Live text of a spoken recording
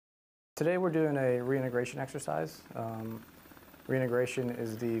Today we're doing a reintegration exercise. Reintegration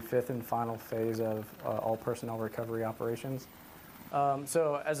is the fifth and final phase of all personnel recovery operations.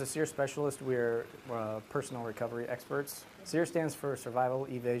 So as a SEER specialist, we're personnel recovery experts. SEER stands for Survival,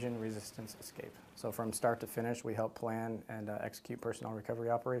 Evasion, Resistance, Escape. So from start to finish, we help plan and execute personnel recovery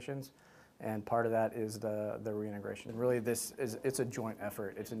operations. And part of that is the reintegration. Really, it's a joint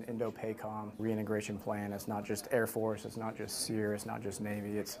effort. It's an Indo-PACOM reintegration plan. It's not just Air Force, it's not just SEER, it's not just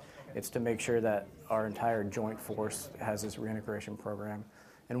Navy. It's to make sure that our entire joint force has this reintegration program.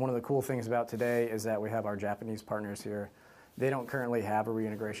 And one of the cool things about today is that we have our Japanese partners here. They don't currently have a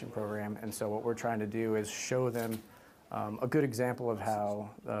reintegration program, and so what we're trying to do is show them a good example of how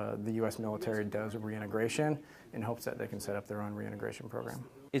the U.S. military does reintegration in hopes that they can set up their own reintegration program.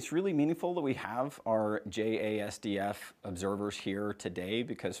 It's really meaningful that we have our JASDF observers here today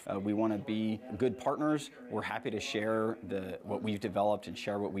because we want to be good partners. We're happy to share what we've developed and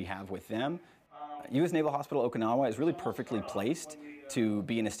share what we have with them. U.S. Naval Hospital Okinawa is really perfectly placed to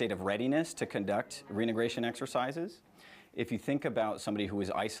be in a state of readiness to conduct reintegration exercises. If you think about somebody who is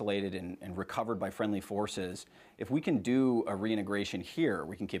isolated and recovered by friendly forces, if we can do a reintegration here,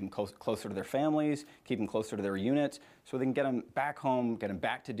 we can keep them closer to their families, keep them closer to their units, so they can get them back home, get them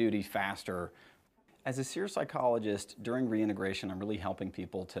back to duty faster. As a SEER psychologist, during reintegration, I'm really helping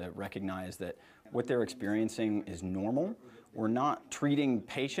people to recognize that what they're experiencing is normal. We're not treating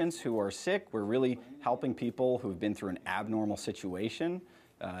patients who are sick, we're really helping people who have been through an abnormal situation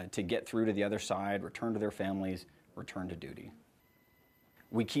to get through to the other side, return to their families, return to duty.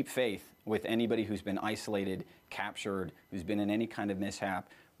 We keep faith with anybody who's been isolated, captured, who's been in any kind of mishap.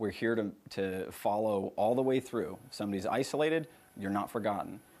 We're here to follow all the way through. If somebody's isolated, you're not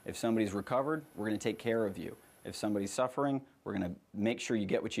forgotten. If somebody's recovered, we're going to take care of you. If somebody's suffering, we're going to make sure you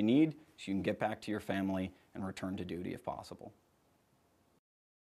get what you need so you can get back to your family and return to duty if possible.